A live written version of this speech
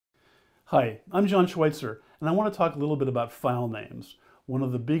Hi, I'm John Schweizer, and I want to talk a little bit about file names, one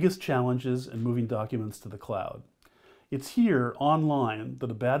of the biggest challenges in moving documents to the cloud. It's here, online, that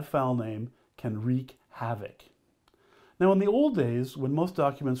a bad file name can wreak havoc. Now, in the old days, when most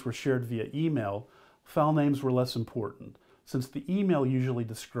documents were shared via email, file names were less important, since the email usually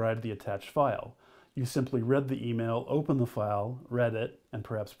described the attached file. You simply read the email, opened the file, read it, and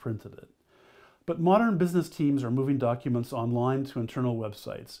perhaps printed it. But modern business teams are moving documents online to internal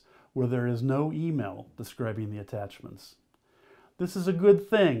websites, where there is no email describing the attachments. This is a good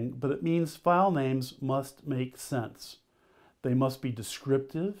thing, but it means file names must make sense. They must be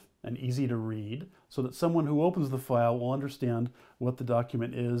descriptive and easy to read so that someone who opens the file will understand what the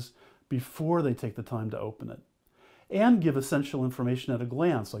document is before they take the time to open it. And give essential information at a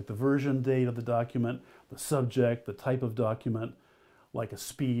glance, like the version date of the document, the subject, the type of document, like a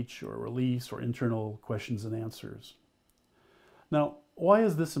speech or a release or internal questions and answers. Now, why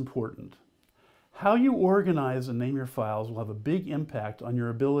is this important? How you organize and name your files will have a big impact on your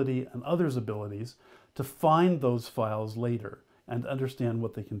ability and others' abilities to find those files later and understand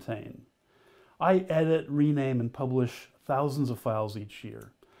what they contain. I edit, rename, and publish thousands of files each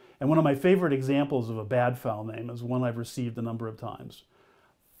year. And one of my favorite examples of a bad file name is one I've received a number of times: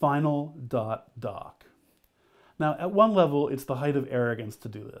 final.doc. Now, at one level, it's the height of arrogance to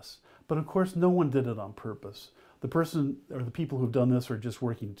do this. But of course, no one did it on purpose. The person or the people who've done this are just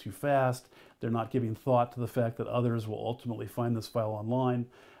working too fast. They're not giving thought to the fact that others will ultimately find this file online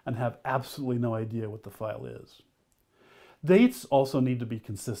and have absolutely no idea what the file is. Dates also need to be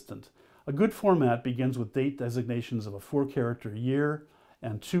consistent. A good format begins with date designations of a 4-character year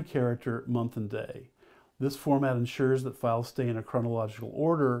and 2-character month and day. This format ensures that files stay in a chronological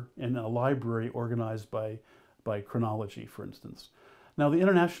order in a library organized by chronology, for instance. Now, the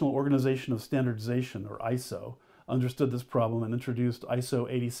International Organization of Standardization, or ISO, understood this problem and introduced ISO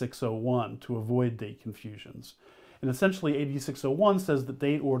 8601 to avoid date confusions. And essentially, 8601 says that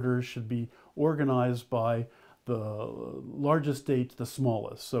date orders should be organized by the largest date to the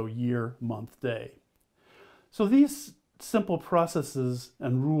smallest, so year, month, day. So these simple processes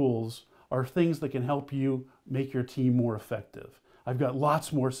and rules are things that can help you make your team more effective. I've got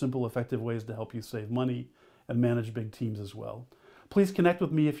lots more simple, effective ways to help you save money and manage big teams as well. Please connect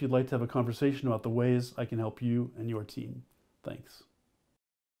with me if you'd like to have a conversation about the ways I can help you and your team. Thanks.